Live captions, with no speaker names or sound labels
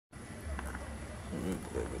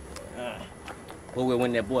Who will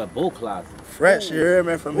win that boy Bull Closet? Fresh, you hear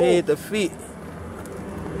me? From head to feet.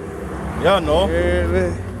 Y'all know. You hear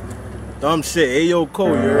me? Dumb shit. Ayo, Cole,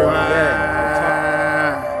 you hear me?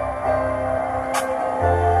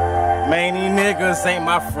 Man, these niggas ain't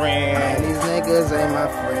my friend. Man, these niggas ain't my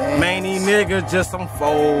friends. Man, these niggas just some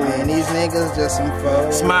foes. Man, these niggas just some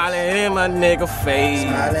foes. Smiling in my nigga face.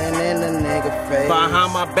 Smiling in the nigga face.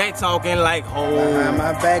 Behind my back talking like hoes. Behind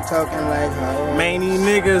my back talking like hoes. Man, these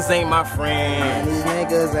niggas ain't my friend. Man, these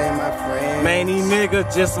niggas ain't my friends. Man, these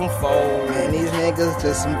niggas just some foes. Man, these niggas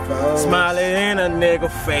just some foes. Smiling in a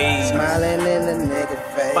nigga face. Smiling in the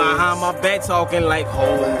nigga face. Behind my back talking like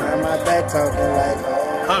hoes. Behind my back talking like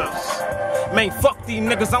hoes. Man, fuck these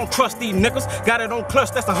niggas, I don't trust these niggas. Got it on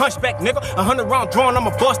clutch, that's a hunchback nigga. 100 round drawn, I'ma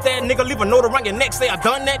bust that nigga. Leave a note around your neck, say I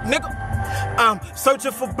done that nigga. I'm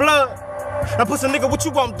searching for blood. Now pussy nigga, what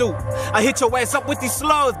you won't do? I hit your ass up with these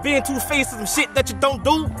slugs, being two-faced some shit that you don't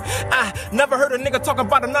do. I never heard a nigga talking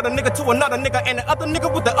about another nigga to another nigga, and the other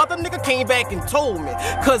nigga with the other nigga came back and told me,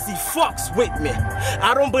 cause he fucks with me.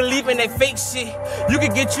 I don't believe in that fake shit. You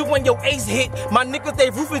can get you when your ace hit. My niggas, they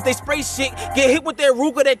ruthless, they spray shit. Get hit with that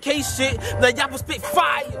Ruger, that case shit. Like y'all will spit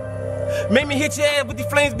fire. Made me hit your ass with these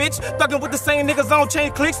flames, bitch. Thuggin' with the same niggas, I don't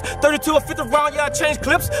change clicks. 32 or 50 round, y'all change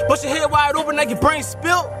clips. Bust your head wide open like your brain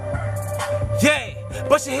spilt. Yeah,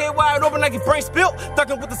 bust your head wide open like your brain spilt.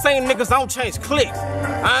 Thuggin' with the same niggas, I don't change clicks.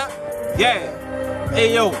 Huh? Yeah.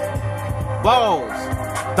 Hey yo,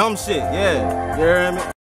 Barz. Dumb shit, yeah. You hear me?